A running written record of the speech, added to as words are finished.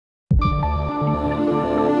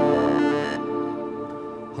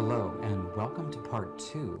welcome to part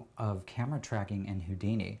 2 of camera tracking in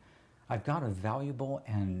Houdini. I've got a valuable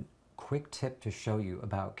and quick tip to show you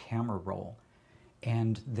about camera roll.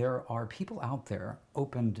 And there are people out there,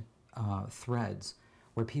 opened threads,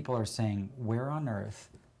 where people are saying, where on earth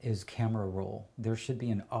is camera roll? There should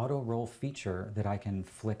be an auto roll feature that I can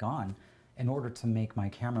flick on in order to make my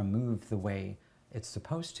camera move the way it's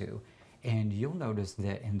supposed to. And you'll notice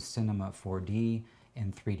that in Cinema 4D,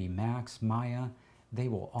 in 3D Max, Maya, they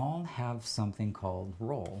will all have something called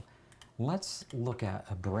roll. Let's look at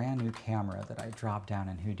a brand new camera that I dropped down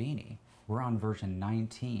in Houdini. We're on version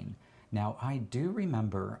 19. Now, I do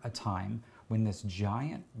remember a time when this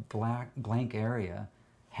giant blank area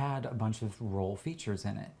had a bunch of roll features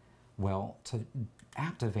in it. Well, to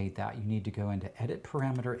activate that, you need to go into Edit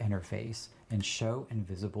Parameter Interface and Show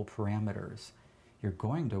Invisible Parameters. You're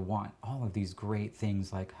going to want all of these great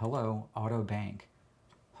things like Hello Auto Bank,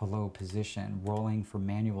 Hello Position, rolling for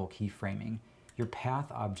manual keyframing, your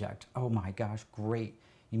path object. Oh my gosh, great.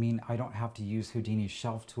 You mean I don't have to use Houdini's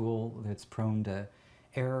shelf tool that's prone to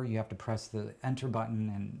error? You have to press the enter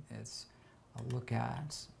button and it's a look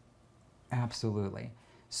at. Absolutely.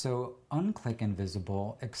 So unclick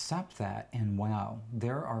invisible, accept that, and wow,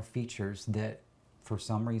 there are features that for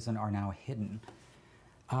some reason are now hidden.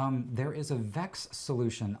 There is a VEX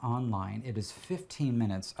solution online. It is 15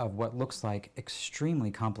 minutes of what looks like extremely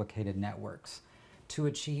complicated networks to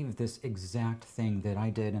achieve this exact thing that I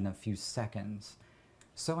did in a few seconds.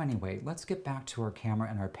 So anyway, let's get back to our camera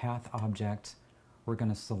and our path object. We're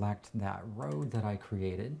going to select that road that I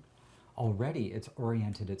created. Already it's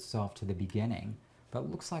oriented itself to the beginning, but it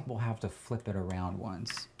looks like we'll have to flip it around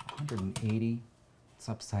once. 180, it's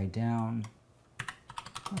upside down.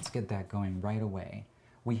 Let's get that going right away.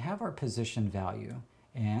 We have our position value,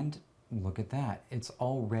 and look at that. It's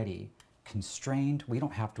already constrained. We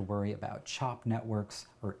don't have to worry about chop networks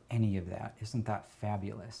or any of that. Isn't that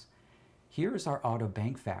fabulous? Here's our auto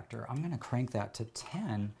bank factor. I'm going to crank that to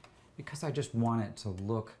 10 because I just want it to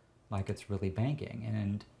look like it's really banking.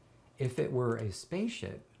 And if it were a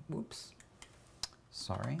spaceship, whoops,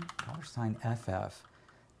 sorry, $FF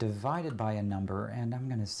divided by a number, and I'm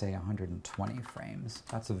going to say 120 frames.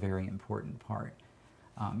 That's a very important part.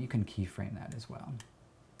 You can keyframe that as well.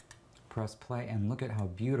 Press play and look at how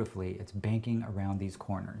beautifully it's banking around these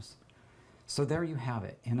corners. So there you have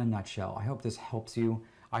it in a nutshell. I hope this helps you.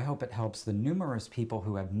 I hope it helps the numerous people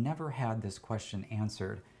who have never had this question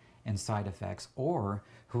answered in SideFX, or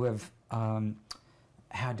who have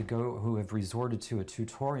who have resorted to a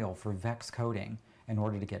tutorial for VEX coding in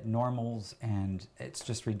order to get normals, and it's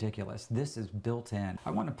just ridiculous. This is built in.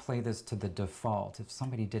 I want to play this to the default if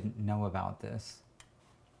somebody didn't know about this.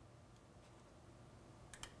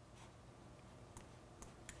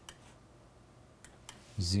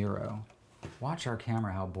 0. Watch our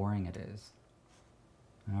camera, how boring it is.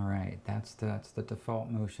 All right, that's the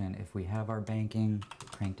default motion. If we have our banking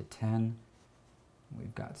cranked to 10,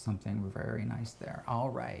 we've got something very nice there.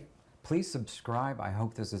 All right, please subscribe. I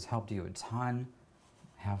hope this has helped you a ton.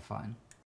 Have fun.